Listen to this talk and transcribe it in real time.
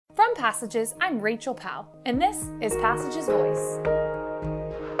From Passages, I'm Rachel Powell, and this is Passages Voice.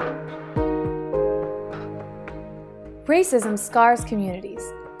 Racism scars communities.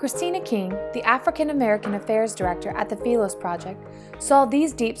 Christina King, the African American Affairs Director at the Philos Project, saw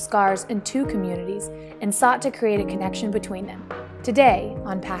these deep scars in two communities and sought to create a connection between them. Today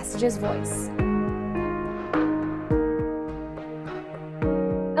on Passages Voice.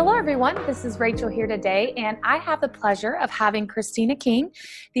 Hello everyone, this is Rachel here today, and I have the pleasure of having Christina King,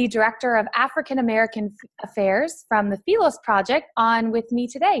 the Director of African American Affairs from the Philos Project, on with me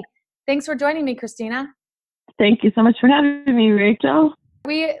today. Thanks for joining me, Christina. Thank you so much for having me, Rachel.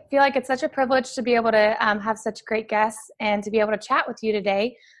 We feel like it's such a privilege to be able to have such great guests and to be able to chat with you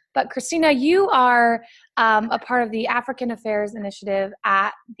today. But Christina, you are a part of the African Affairs Initiative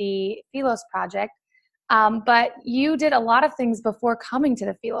at the Philos Project. But you did a lot of things before coming to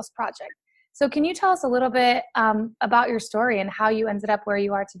the Philos Project. So can you tell us a little bit about your story and how you ended up where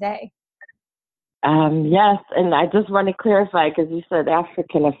you are today? Yes, and I just want to clarify because you said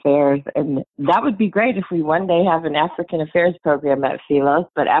African Affairs, and that would be great if we one day have an African Affairs program at Philos,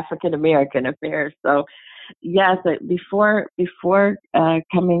 but African American Affairs. So yes, before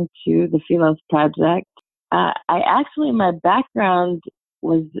coming to the Philos Project, my background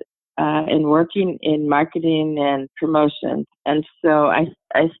was in working in marketing and promotions. And so I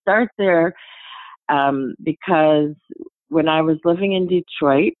start there because when I was living in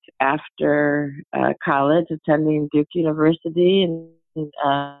Detroit after college, attending Duke University, and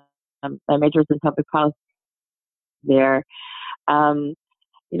my major was in public policy there,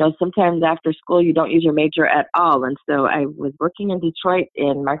 sometimes after school you don't use your major at all. And so I was working in Detroit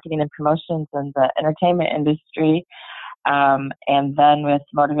in marketing and promotions in the entertainment industry. And then with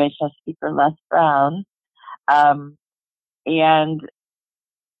motivational speaker Les Brown. And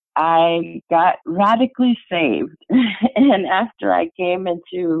I got radically saved. And after I came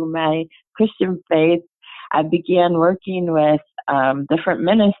into my Christian faith, I began working with different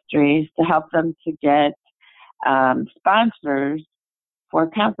ministries to help them to get sponsors for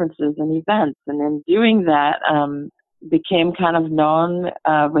conferences and events. And in doing that, became kind of known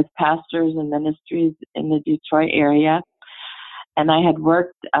with pastors and ministries in the Detroit area. And I had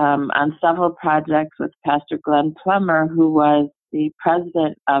worked on several projects with Pastor Glenn Plummer, who was the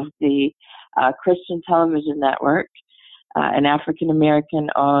president of the Christian Television Network, an African-American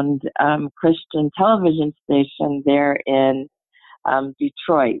owned Christian television station there in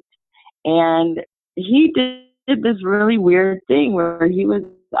Detroit. And he did this really weird thing where he was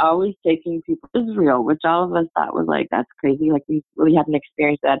always taking people to Israel, which all of us thought was like, that's crazy. Like, we really haven't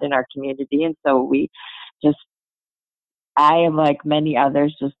experienced that in our community. And so I, like many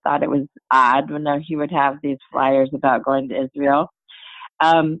others, just thought it was odd when he would have these flyers about going to Israel.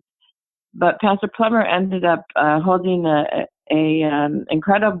 But Pastor Plummer ended up holding a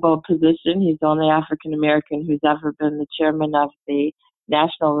incredible position. He's the only African American who's ever been the chairman of the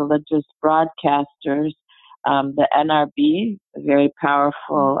National Religious Broadcasters, the NRB, a very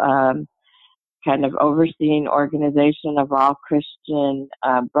powerful kind of overseeing organization of all Christian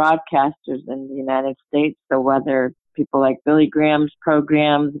broadcasters in the United States. So whether people like Billy Graham's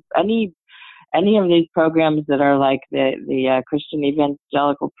programs, any of these programs that are like the Christian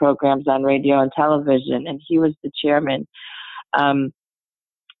evangelical programs on radio and television, and he was the chairman.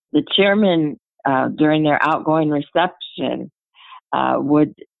 The chairman, during their outgoing reception,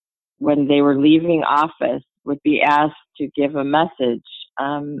 when they were leaving office, would be asked to give a message.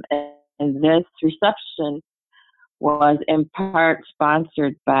 And this reception was in part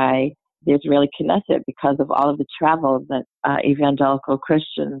sponsored by the Israeli Knesset because of all of the travel that evangelical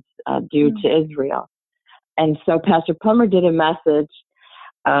Christians do to Israel. And so Pastor Plummer did a message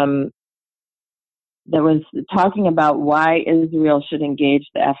that was talking about why Israel should engage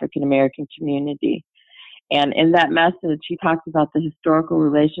the African American community. And in that message, he talked about the historical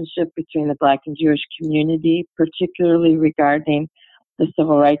relationship between the Black and Jewish community, particularly regarding the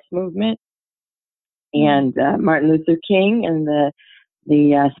Civil Rights Movement and Martin Luther King, and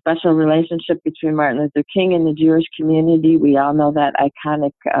the special relationship between Martin Luther King and the Jewish community. We all know that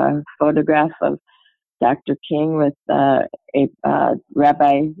iconic photograph of Dr. King with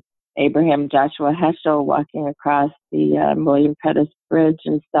Rabbi Abraham Joshua Heschel walking across the William Pettis Bridge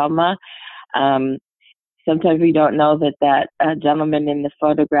in Selma. Sometimes we don't know that gentleman in the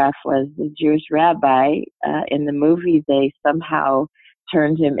photograph was the Jewish rabbi. In the movie, they somehow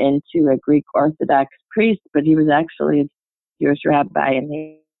turned him into a Greek Orthodox priest, but he was actually a Jewish rabbi, and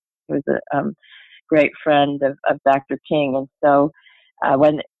he was a great friend of Dr. King. And so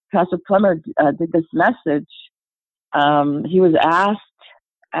when Pastor Plummer did this message, he was asked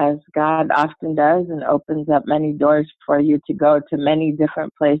as God often does, and opens up many doors for you to go to many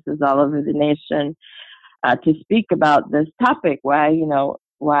different places all over the nation to speak about this topic. Why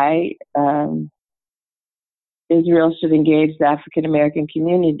Israel should engage the African American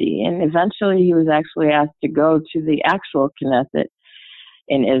community. And eventually he was actually asked to go to the actual Knesset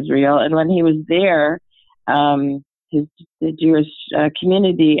in Israel. And when he was there, the Jewish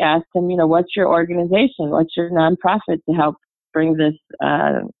community asked him, what's your organization? What's your nonprofit to help bring this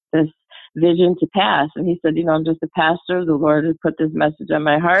vision to pass? And he said, I'm just a pastor. The Lord has put this message on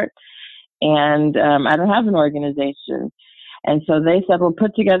my heart, and I don't have an organization. And so they said, we'll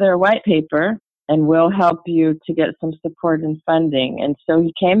put together a white paper and we'll help you to get some support and funding. And so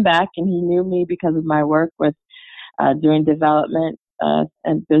he came back, and he knew me because of my work with doing development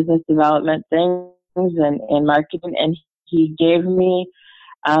and business development things and marketing. And he gave me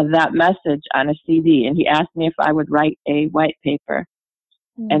that message on a CD, and he asked me if I would write a white paper.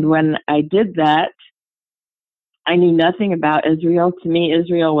 And when I did that, I knew nothing about Israel. To me,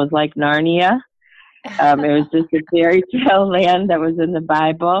 Israel was like Narnia. It was just a fairy tale land that was in the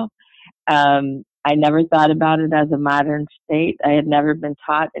Bible. I never thought about it as a modern state. I had never been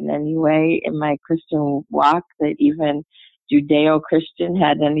taught in any way in my Christian walk that even Judeo-Christian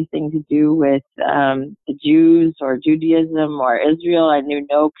had anything to do with the Jews or Judaism or Israel. I knew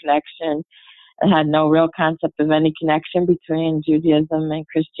no connection. I had no real concept of any connection between Judaism and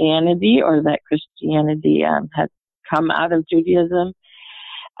Christianity, or that Christianity had come out of Judaism.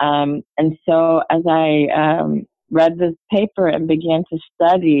 And so as I read this paper and began to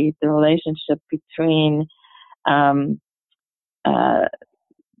study the relationship between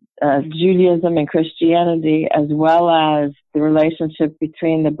Judaism and Christianity, as well as the relationship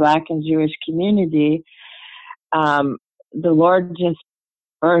between the Black and Jewish community, the Lord just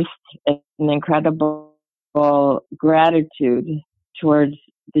birthed an incredible gratitude towards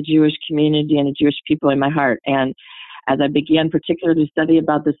the Jewish community and the Jewish people in my heart. And as I began particularly to study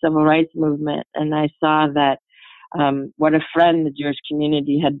about the civil rights movement, and I saw that what a friend the Jewish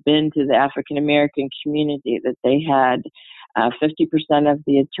community had been to the African American community, that they had 50% of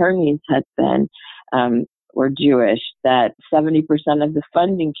the attorneys had been were Jewish, that 70% of the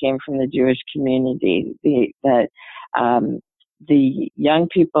funding came from the Jewish community, that the young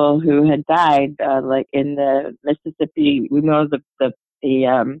people who had died, like in the Mississippi, we know the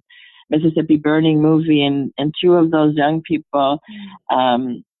Mississippi Burning movie, and two of those young people,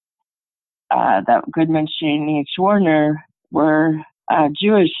 that Goodman, Cheney, Schwerner, were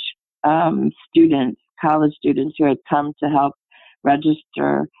Jewish students, college students who had come to help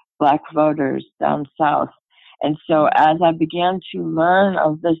register Black voters down south. And so as I began to learn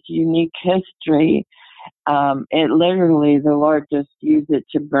of this unique history, it literally, the Lord just used it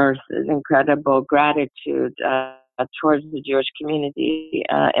to birth an incredible gratitude towards the Jewish community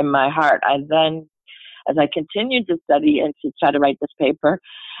in my heart. I then, as I continued to study and to try to write this paper,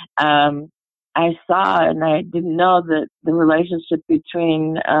 I saw, and I didn't know, that the relationship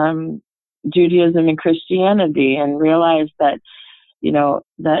between Judaism and Christianity, and realized that,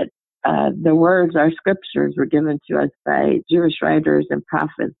 that the words, our scriptures, were given to us by Jewish writers and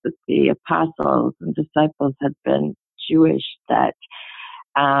prophets, that the apostles and disciples had been Jewish, that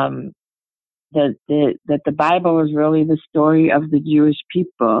that the Bible was really the story of the Jewish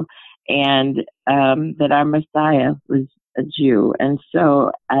people, and that our Messiah was a Jew. And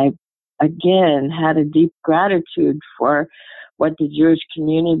so I, again, had a deep gratitude for what the Jewish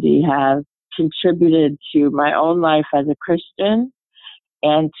community has contributed to my own life as a Christian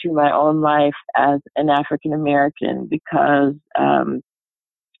and to my own life as an African American, because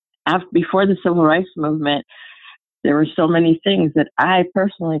before the Civil Rights Movement, there were so many things that I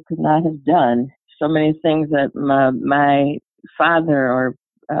personally could not have done, so many things that my father or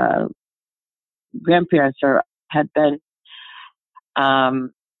grandparents had been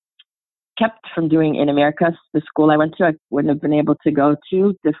kept from doing in America. The school I went to, I wouldn't have been able to go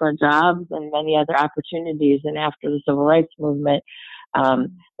to, different jobs and many other opportunities. And after the Civil Rights Movement, the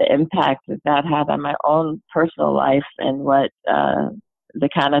impact that had on my own personal life, and what the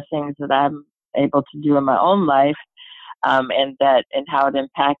kind of things that I'm able to do in my own life, and how it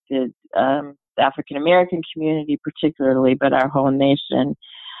impacted the African American community particularly, but our whole nation.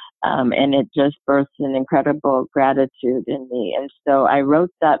 And it just birthed an incredible gratitude in me. And so I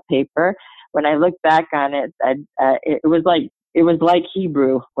wrote that paper. When I look back on it, it was like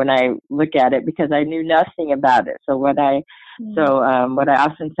Hebrew when I look at it, because I knew nothing about it. So what I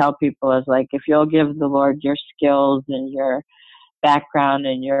often tell people is, like, if you'll give the Lord your skills and your background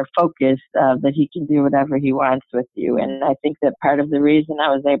and your focus, that He can do whatever He wants with you. And I think that part of the reason I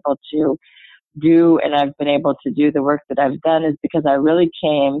was able to do and I've been able to do the work that I've done is because I really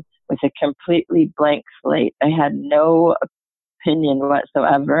came with a completely blank slate. I had no opinion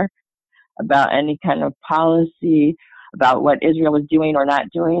whatsoever about any kind of policy, about what Israel was doing or not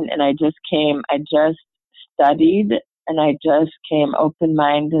doing. And I just studied, and I just came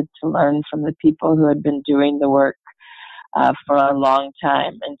open-minded to learn from the people who had been doing the work for a long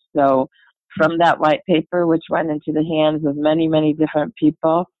time. And so from that white paper, which went into the hands of many, many different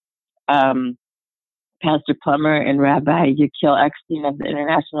people, Pastor Plummer and Rabbi Yechiel Eckstein of the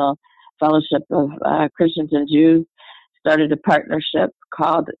International Fellowship of Christians and Jews started a partnership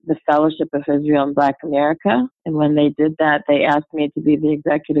called the Fellowship of Israel and Black America. And when they did that, they asked me to be the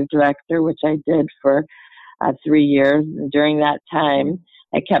executive director, which I did for 3 years. And during that time,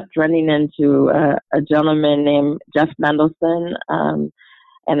 I kept running into a gentleman named Jeff Mendelson and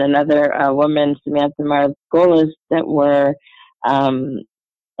another woman, Samantha Margolis, that were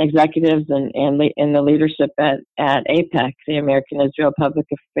executives and in the leadership at APEC, the American Israel Public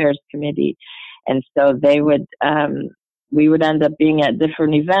Affairs Committee. And so they would, we would end up being at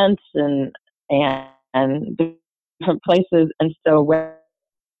different events and different places. And so when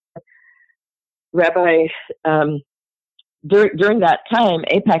Rabbi, during that time,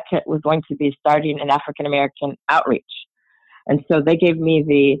 APEC was going to be starting an African American outreach. And so they gave me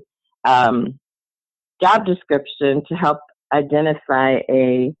the job description to help identify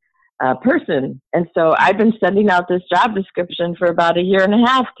a person. And so I've been sending out this job description for about 1.5 years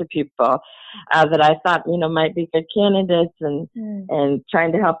to people that I thought, might be good candidates and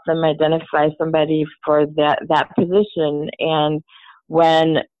trying to help them identify somebody for that position. And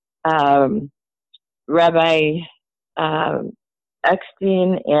when Rabbi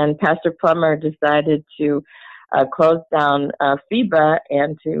Eckstein and Pastor Plummer decided to close down FIBA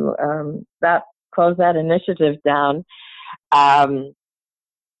and to close that initiative down,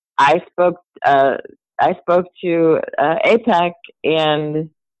 I spoke to APEC and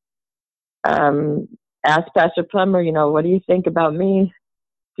asked Pastor Plummer, what do you think about me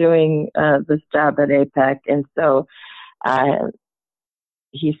doing this job at APEC? And so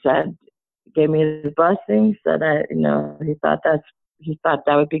he said, gave me his blessing, said he thought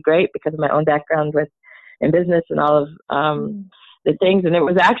that would be great because of my own background in business and all of the things. And it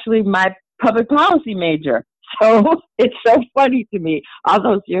was actually my public policy major. So it's so funny to me. All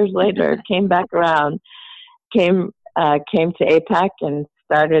those years later, it came back around, came to APEC and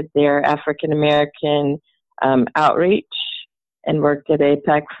started their African American outreach and worked at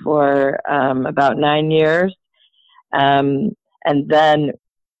APEC for about 9 years. And then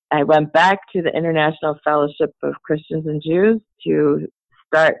I went back to the International Fellowship of Christians and Jews to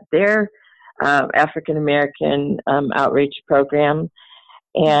start their African American outreach program.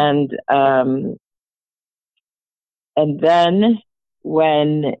 And then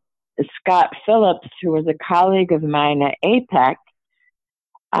when Scott Phillips, who was a colleague of mine at APEC,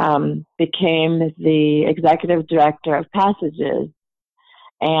 became the executive director of Passages.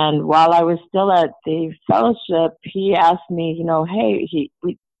 And while I was still at the fellowship, he asked me, hey,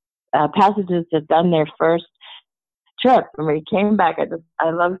 Passages had done their first trip. And when he came back, I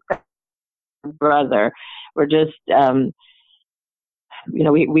love Scott's brother. We're just,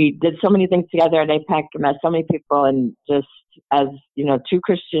 we did so many things together at APEC, met so many people, and just as, two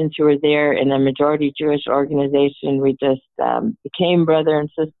Christians who were there in a majority Jewish organization, we just became brother and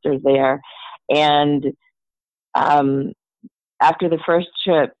sister there. And after the first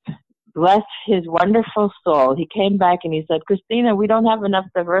trip, bless his wonderful soul, he came back and he said, Christina, we don't have enough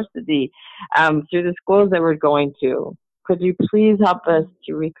diversity through the schools that we're going to. Could you please help us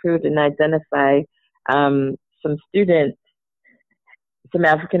to recruit and identify some students, some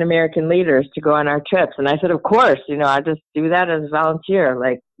African American leaders to go on our trips? And I said, of course, I just do that as a volunteer,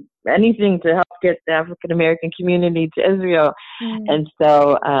 like anything to help get the African American community to Israel. And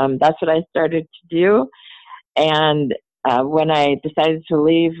so that's what I started to do. And when I decided to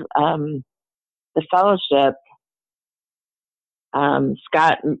leave the fellowship,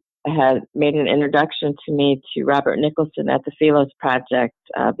 Scott had made an introduction to me to Robert Nicholson at the Philos Project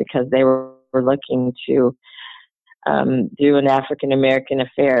because they were looking to do an African American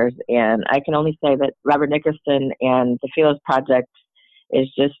affairs. And I can only say that Robert Nicholson and the Philos Project is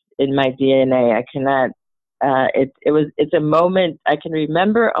just in my DNA. I cannot, it's a moment, I can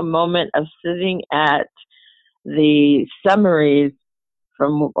remember a moment of sitting at the summaries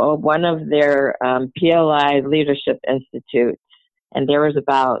from one of their PLI leadership institutes. And there was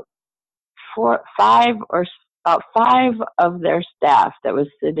about five of their staff that was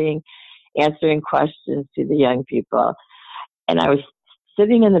sitting answering questions to the young people. And I was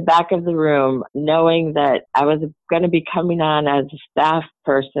sitting in the back of the room, knowing that I was going to be coming on as a staff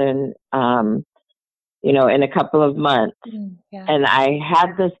person, in a couple of months. Yeah. And I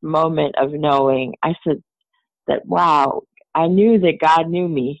had this moment of knowing, I said that, wow, I knew that God knew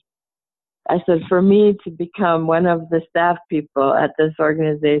me. I said, for me to become one of the staff people at this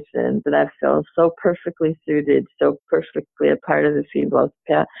organization that I feel so perfectly suited, so perfectly a part of the Fieldglow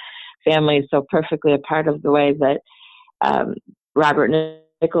family, so perfectly a part of the way that Robert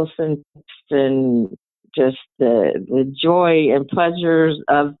Nicholson and just the joy and pleasures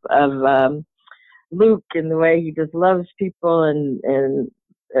of Luke and the way he just loves people and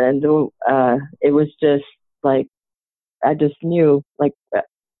it was just like I just knew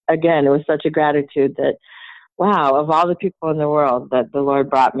again, it was such a gratitude that, wow, of all the people in the world, that the Lord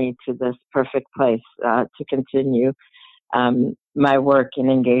brought me to this perfect place to continue my work in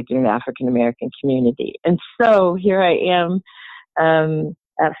engaging the African American community. And so here I am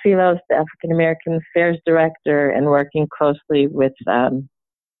at Philos, the African American Affairs Director, and working closely with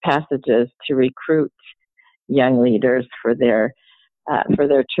Passages to recruit young leaders for their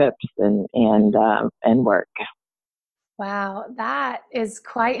trips and work. Wow, that is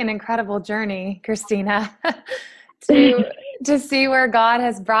quite an incredible journey, Christina. to see where God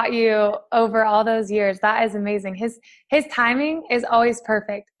has brought you over all those years. That is amazing. His timing is always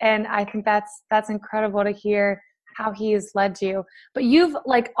perfect, and I think that's incredible to hear how he has led you. But you've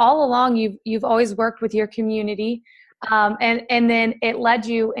all along you've always worked with your community, and then it led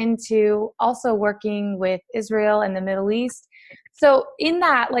you into also working with Israel and the Middle East. So in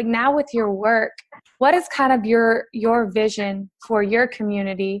that, now with your work, what is kind of your vision for your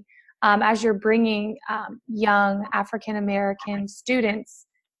community as you're bringing young African American students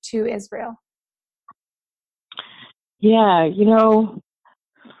to Israel? Yeah,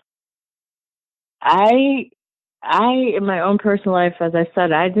 I in my own personal life, as I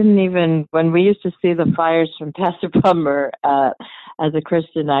said, I didn't even, when we used to see the flyers from Pastor Plummer as a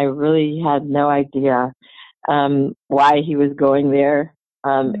Christian, I really had no idea why he was going there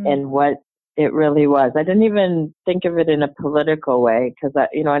and what it really was. I didn't even think of it in a political way because, I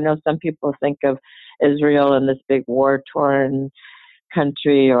know some people think of Israel in this big war-torn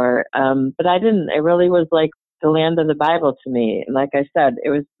country, but I didn't. It really was like the land of the Bible to me. And like I said, it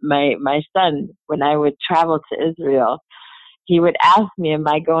was my son, when I would travel to Israel, he would ask me, am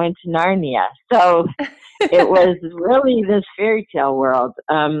I going to Narnia? So it was really this fairy tale world.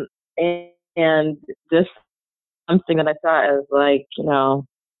 And just something that I thought is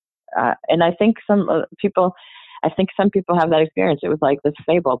and I think some people have that experience. It was like this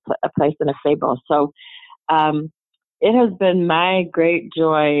fable, a place in a fable. So it has been my great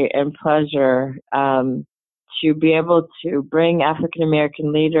joy and pleasure to be able to bring African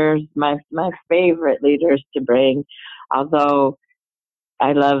American leaders, my favorite leaders to bring, although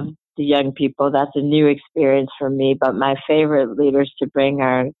I love the young people. That's a new experience for me, but my favorite leaders to bring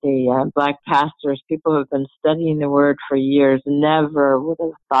are the Black pastors, people who have been studying the Word for years, never would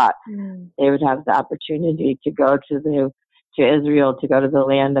have thought they would have the opportunity to go to Israel, to go to the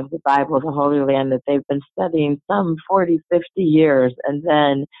land of the Bible, the Holy Land that they've been studying some 40, 50 years, and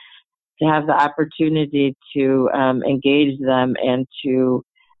then to have the opportunity to engage them and to,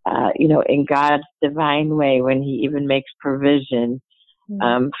 in God's divine way, when He even makes provision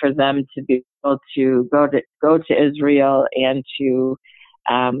for them to be able to go to Israel and to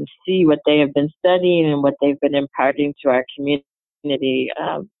see what they have been studying and what they've been imparting to our community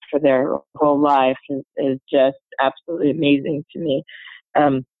for their whole life is just absolutely amazing to me.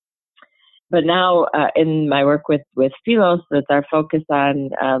 But now in my work with Philos, with our focus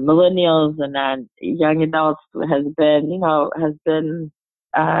on millennials and on young adults, has been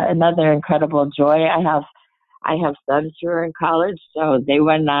another incredible joy. I have sons who are in college, so they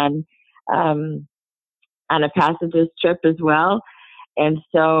went on a Passages trip as well, and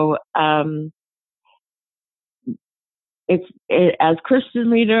so as Christian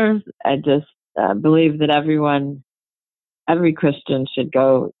leaders, I just believe that every Christian should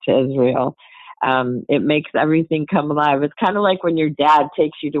go to Israel. It makes everything come alive. It's kind of like when your dad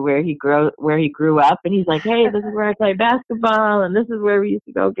takes you to where he grew up, and he's like, "Hey, this is where I play basketball, and this is where we used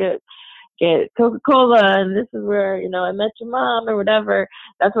to go get Coca-Cola, and this is where I met your mom," or whatever.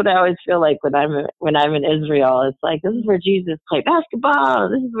 That's what I always feel like when I'm in Israel. It's like, this is where Jesus played basketball.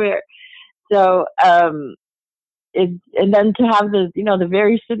 This is where. So and then to have the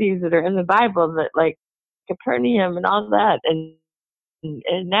very cities that are in the Bible, that like Capernaum and all that, and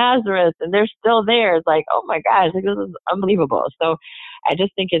Nazareth, and they're still there. It's like, oh my gosh, this is unbelievable. So I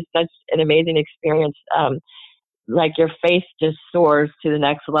just think it's such an amazing experience like your faith just soars to the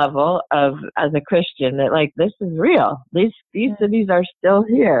next level of as a Christian that like this is real. These cities are still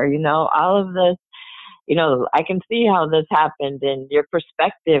here. All of this. I can see how this happened, and your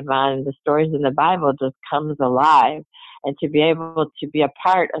perspective on the stories in the Bible just comes alive. And to be able to be a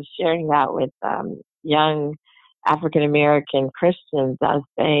part of sharing that with young African American Christians as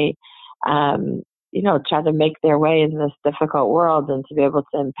they, try to make their way in this difficult world, and to be able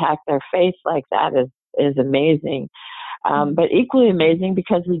to impact their faith like that is amazing. But equally amazing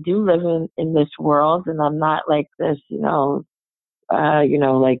because we do live in this world, and I'm not like this,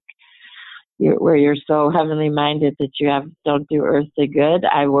 like where you're so heavenly minded that you don't do earthly good.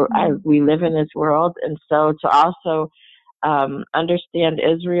 We live in this world, and so to also understand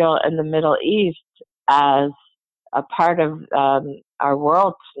Israel and the Middle East as a part of our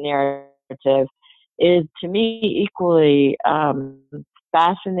world's narrative is, to me, equally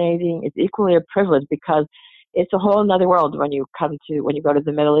fascinating. It's equally a privilege because it's a whole other world when you go to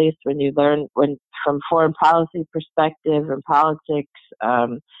the Middle East, when you learn from foreign policy perspective and politics,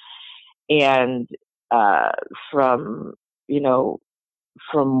 and from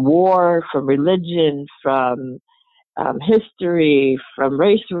war, from religion, from history, from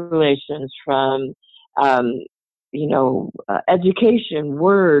race relations, from education,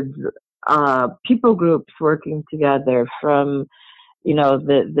 words, people groups working together, from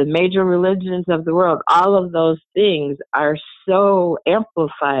the major religions of the world. All of those things are so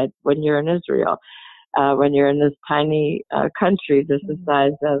amplified when you're in Israel, when you're in this tiny country, this is the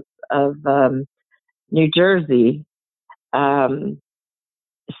size of New Jersey,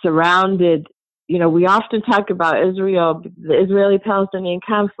 surrounded. We often talk about Israel, the Israeli-Palestinian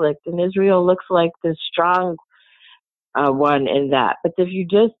conflict, and Israel looks like the strong one in that. But if you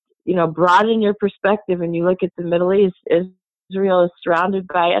just, broaden your perspective and you look at the Middle East, Israel is surrounded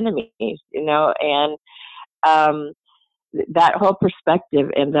by enemies, and that whole perspective,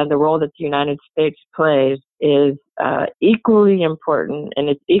 and then the role that the United States plays is equally important, and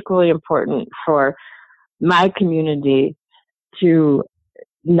it's equally important for my community to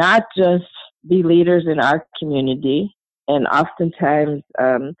not just be leaders in our community, and oftentimes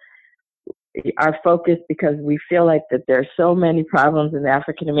our focus, because we feel like that there are so many problems in the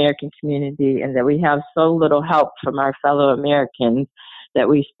African American community and that we have so little help from our fellow Americans, that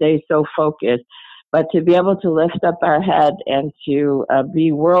we stay so focused. But to be able to lift up our head and to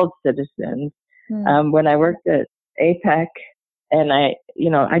be world citizens. When I worked at AIPAC, and I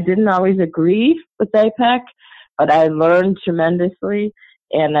didn't always agree with AIPAC, but I learned tremendously,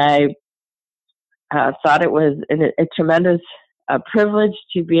 and I thought it was a tremendous privilege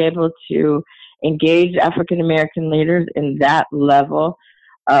to be able to engage African American leaders in that level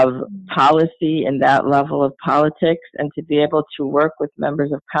of policy and that level of politics, and to be able to work with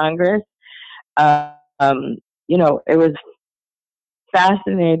members of Congress. It was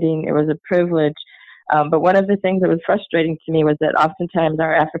fascinating. It was a privilege. But one of the things that was frustrating to me was that oftentimes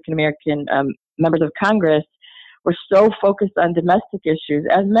our African American members of Congress were so focused on domestic issues,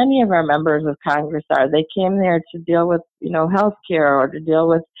 as many of our members of Congress are. They came there to deal with, health care, or to deal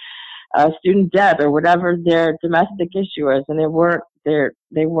with student debt, or whatever their domestic issue is, and they weren't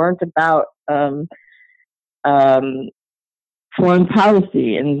about foreign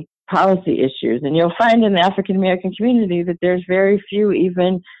policy and policy issues. And you'll find in the African American community that there's very few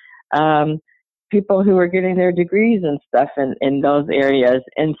even people who are getting their degrees and stuff in those areas.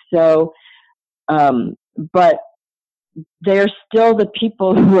 And so, but they're still the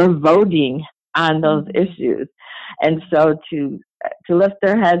people who are voting on those issues. And so to lift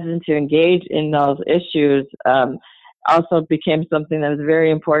their heads and to engage in those issues also became something that was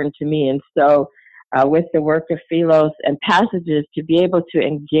very important to me. And so with the work of Philos and Passages, to be able to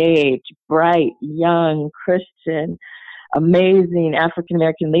engage bright, young, Christian, amazing African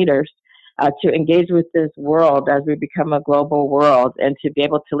American leaders to engage with this world as we become a global world, and to be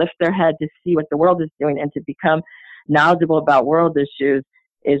able to lift their head to see what the world is doing and to become knowledgeable about world issues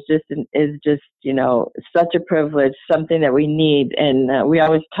is just such a privilege, something that we need. And I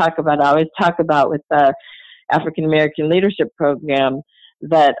always talk about with the African American Leadership Program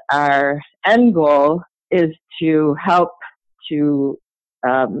that our end goal is to help to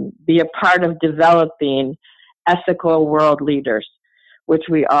be a part of developing ethical world leaders, which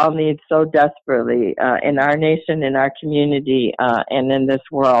we all need so desperately in our nation, in our community, and in this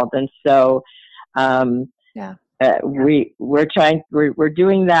world. And so we're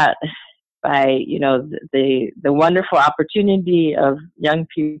doing that by the wonderful opportunity of young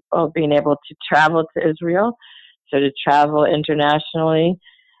people being able to travel to Israel, so to travel internationally,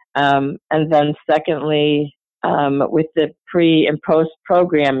 and then secondly, with the pre and post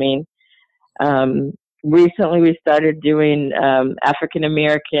programming, recently we started doing African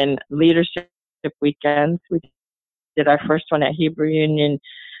American leadership weekends. We did our first one at Hebrew Union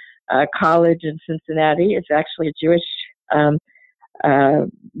College in Cincinnati. It's actually a Jewish um,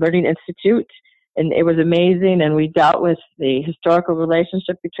 learning institute, and it was amazing. And we dealt with the historical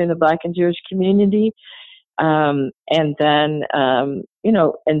relationship between the Black and Jewish community, and then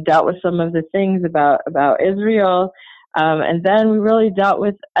and dealt with some of the things about Israel. And then we really dealt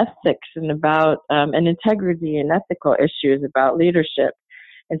with ethics and about and integrity and ethical issues about leadership.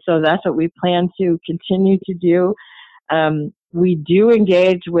 And so that's what we plan to continue to do. We do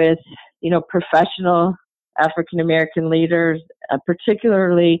engage with, professional African American leaders,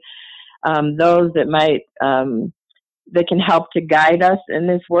 particularly those that might that can help to guide us in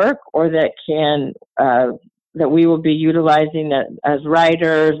this work, or that can that we will be utilizing as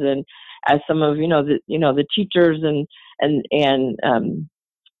writers and as some of the teachers and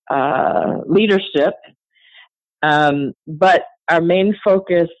leadership. But our main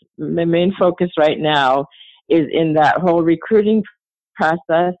focus right now is in that whole recruiting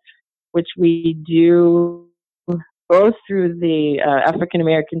process, which we do both through the African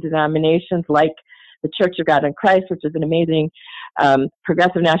American denominations like the Church of God in Christ, which is an amazing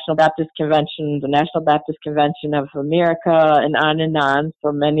Progressive National Baptist Convention, the National Baptist Convention of America, and on,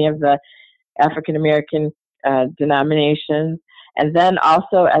 so many of the African American denominations. And then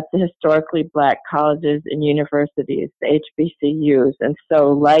also at the historically Black colleges and universities, the HBCUs. And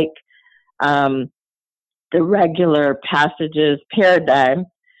so like the regular Passages paradigm,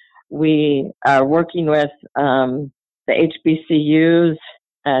 we are working with the HBCUs,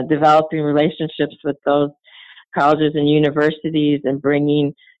 developing relationships with those colleges and universities, and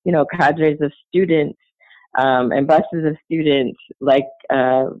bringing, cadres of students and buses of students like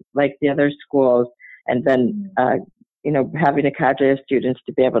the other schools, and then having a cadre of students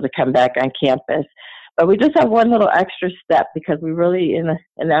to be able to come back on campus. But we just have one little extra step, because we really, in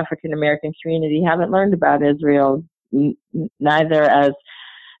the African American community, haven't learned about Israel, neither as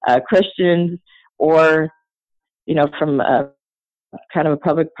Christians or, from a kind of a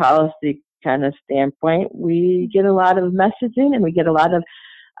public policy kind of standpoint. We get a lot of messaging, and we get a lot of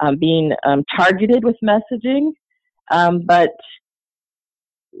being targeted with messaging. But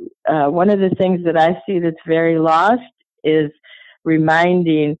one of the things that I see that's very lost is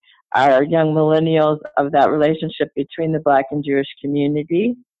reminding our young millennials of that relationship between the Black and Jewish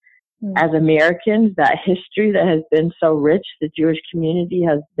community. As Americans, that history that has been so rich, the Jewish community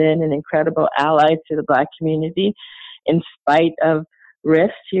has been an incredible ally to the Black community in spite of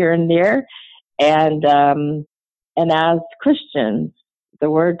rifts here and there. And as Christians, the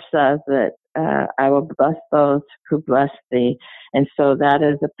word says that I will bless those who bless thee. And so that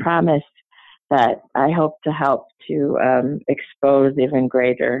is a promise that I hope to help to expose even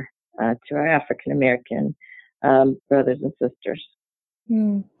greater to our African American brothers and sisters.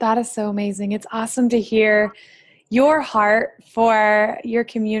 That is so amazing. It's awesome to hear your heart for your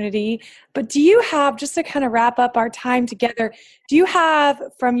community. But do you have, just to kind of wrap up our time together, do you have,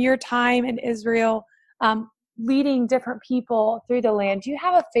 from your time in Israel, leading different people through the land, do you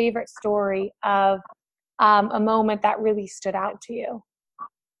have a favorite story of a moment that really stood out to you?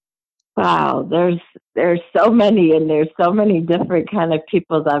 Wow, there's so many, and there's so many different kind of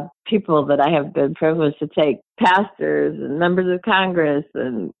people that I have been privileged to take, pastors and members of Congress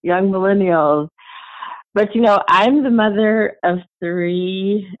and young millennials. But I'm the mother of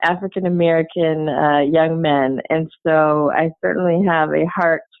 3 African American young men, and so I certainly have a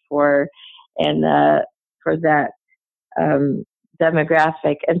heart for that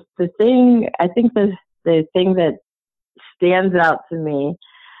demographic. And I think the thing that stands out to me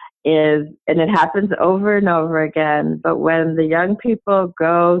is, and it happens over and over again, but when the young people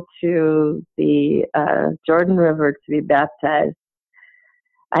go to the Jordan River to be baptized,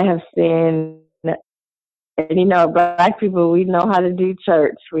 I have seen, and Black people, we know how to do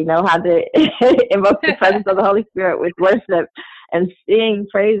church. We know how to invoke the presence of the Holy Spirit with worship and sing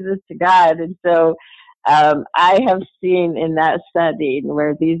praises to God. And so I have seen in that setting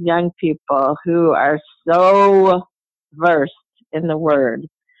where these young people who are so versed in the Word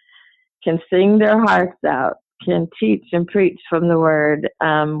can sing their hearts out, can teach and preach from the Word,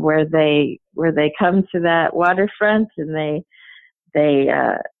 where they come to that waterfront, and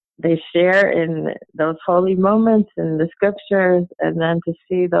they share in those holy moments in the scriptures, and then to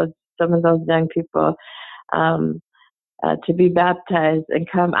see some of those young people to be baptized and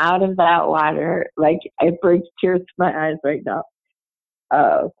come out of that water, like it brings tears to my eyes right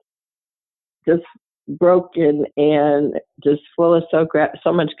now. Just broken and just full of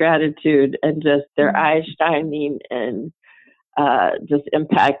so much gratitude, and just their eyes shining, and just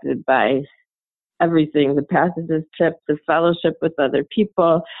impacted by everything, the Passages trip, the fellowship with other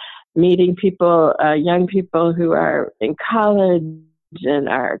people, meeting people, young people who are in college and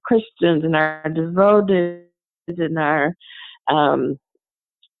are Christians and are devoted and are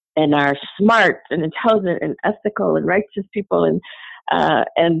smart and intelligent and ethical and righteous people, and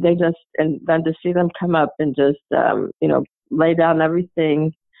then to see them come up and just lay down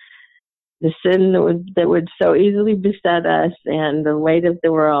everything, the sin that would so easily beset us and the weight of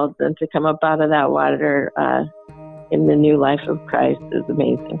the world, and to come up out of that water in the new life of Christ is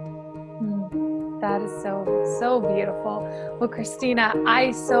amazing. That is so beautiful. Well, Christina,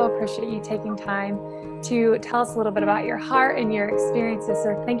 I so appreciate you taking time to tell us a little bit about your heart and your experiences.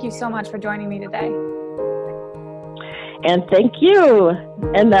 So thank you so much for joining me today. And thank you.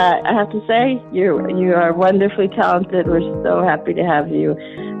 And I have to say, you are wonderfully talented. We're so happy to have you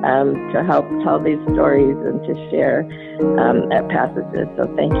to help tell these stories and to share at Passages. So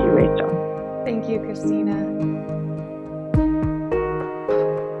thank you, Rachel. Thank you, Christina.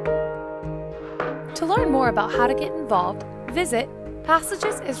 To learn more about how to get involved, visit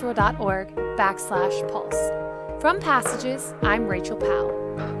passagesisrael.org/pulse. From Passages, I'm Rachel Powell.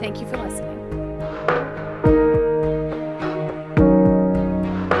 Thank you for listening.